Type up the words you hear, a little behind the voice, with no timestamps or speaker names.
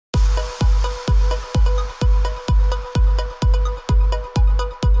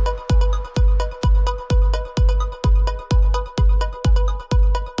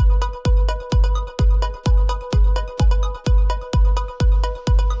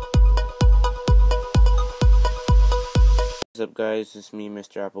up guys, it's me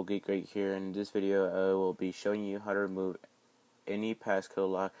Mr.AppleGeek right here, and in this video I will be showing you how to remove any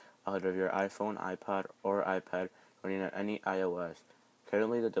passcode lock out of your iPhone, iPod, or iPad running on any iOS.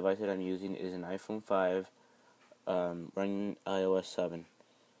 Currently the device that I'm using is an iPhone 5 running iOS 7.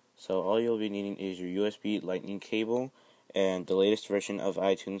 So all you'll be needing is your USB lightning cable and the latest version of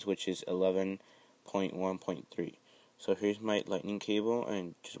iTunes, which is 11.1.3. So here's my lightning cable,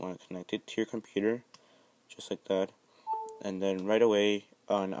 and just want to connect it to your computer just like that. And then right away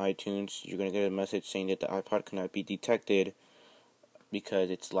on iTunes, you're going to get a message saying that the iPod cannot be detected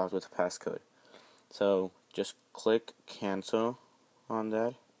because it's locked with a passcode. So just click cancel on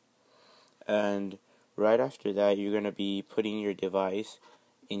that. And right after that, you're going to be putting your device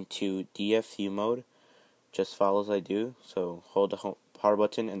into DFU mode. Just follow as I do. So hold the power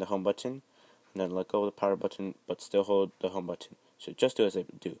button and the home button, and then let go of the power button, but still hold the home button. So just do as I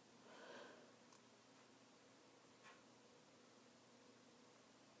do.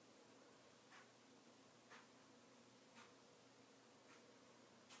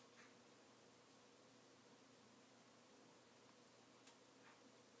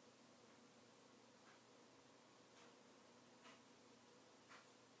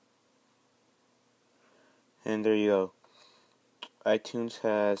 And there you go. iTunes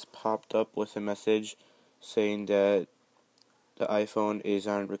has popped up with a message saying that the iPhone is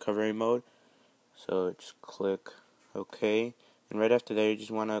on recovery mode. So just click OK. And right after that, you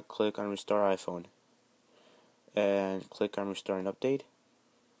just want to click on Restore iPhone. And click on Restore and Update.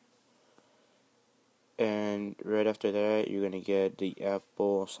 And right after that, you're going to get the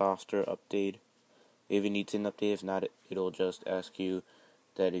Apple software update. If it needs an update, if not, it'll just ask you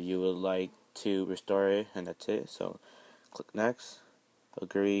that if you would like to restore it, and that's it. So click next,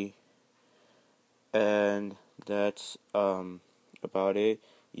 agree, and that's about it.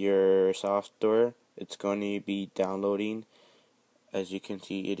 Your software, it's going to be downloading. As you can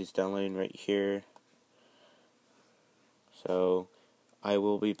see, it is downloading right here. So I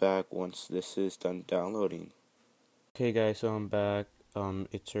will be back once this is done downloading. Okay guys, so I'm back.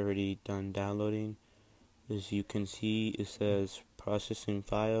 It's already done downloading. As you can see, it says processing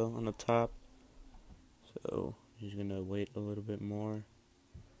file on the top. So I'm just gonna wait a little bit more.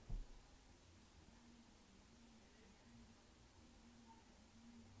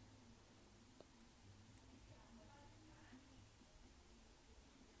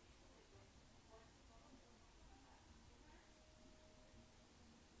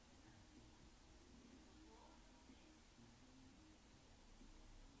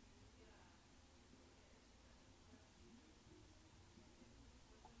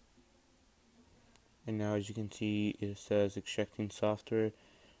 And now, as you can see, it says extracting software,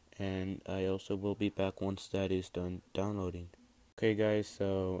 and I also will be back once that is done downloading. Okay guys,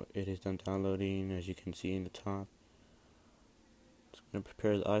 so it is done downloading. As you can see in the top, it's going to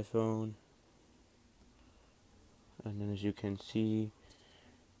prepare the iPhone, and then as you can see,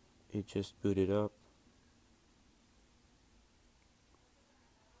 it just booted up.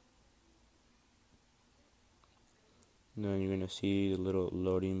 And then you're going to see the little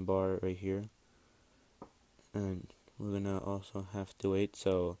loading bar right here, and we're going to also have to wait,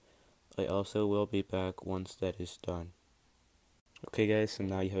 so I also will be back once that is done. Okay guys, so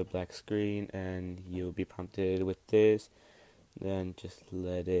now you have a black screen and you'll be prompted with this. Then just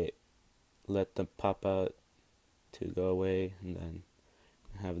let the pop out to go away, and then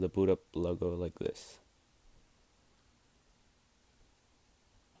have the boot up logo like this.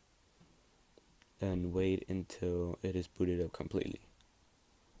 Then wait until it is booted up completely.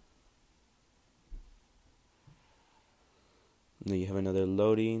 Then you have another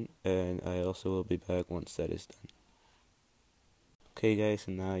loading, and I also will be back once that is done. Okay guys,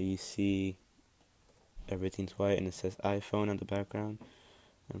 so now you see everything's white and it says iPhone on the background,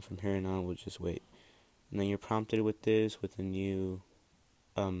 and from here on we'll just wait. And then you're prompted with this, with a new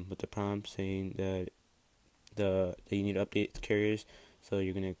with the prompt saying that you need to update carriers. So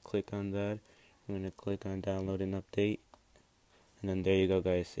you're gonna click on that. I'm gonna click on download and update, and then there you go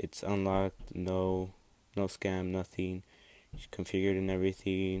guys, it's unlocked. No scam, nothing. It's configured and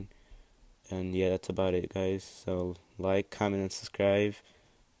everything. And yeah, that's about it guys. So like, comment, and subscribe.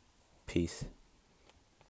 Peace.